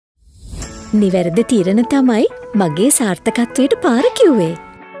නිවැරදි තීරණ තමයි මගේ සාර්ථකත්වයට පාර කිව්වේ.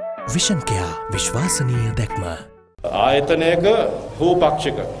 විෂන් කෙයා විශ්වාසනීය දැක්ම. ආයතනයක හෝ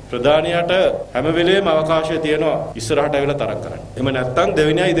පක්ෂික ප්‍රධානියට හැම වෙලේම අවකාශය තියෙනවා ඉස්සරහට ඇවිල්ලා තරක් කරන්න. එහෙම නැත්නම්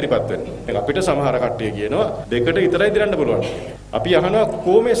දෙවෙනියා ඉදිරිපත් වෙන්න. අපිට සමහර කට්ටිය කියනවා දෙකට විතරයි දිරන්න පුළුවන්. අපි අහනවා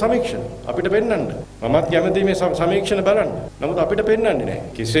කොහොමද සමීක්ෂණ? අපිට පෙන්වන්න. මමත් කැමතියි මේ සමීක්ෂණ බලන්න. නමුත් අපිට පෙන්වන්නේ නැහැ.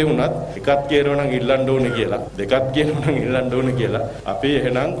 කෙසේ වුණත් එකක් කියනවා නම් ඉල්ලන්න ඕනේ කියලා, දෙකක් කියනවා නම් ඉල්ලන්න ඕනේ කියලා. අපි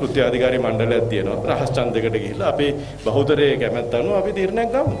එහෙනම් කෘත්‍ය අධිකාරී මණ්ඩලයක් තියෙනවා. රහස් ඡන්දයකට ගිහිල්ලා අපි බහුතරයේ කැමැත්ත අනුව අපි තීරණයක්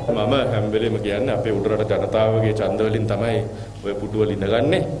ගමු. මම හැම වෙලෙම කියන්නේ අපේ උඩරට ජනතාවගේ ඡන්ද වලින් තමයි ඔය පුටුවල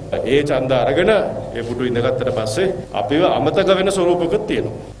ඉඳගන්නේ. ඒ ඡන්ද අරගෙන ඒ පුටුව ඉඳගත්තට පස්සේ අපිව අමතක වෙන ස්වරූපකුත්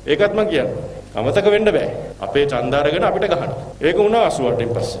තියෙනවා. ඒකත් මම කියන්නේ. අමතක වෙන්න බෑ. අපේ ඡන්ද අරගෙන අපිට ගහනවා. ඒක වුණා 88න්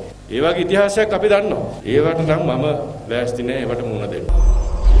පස්සේ. ඒ වගේ ඉතිහාසයක් අපි දන්නවා. ඒවට නම් මම ලෑස්ති නෑ ඒවට මුහුණ දෙන්න.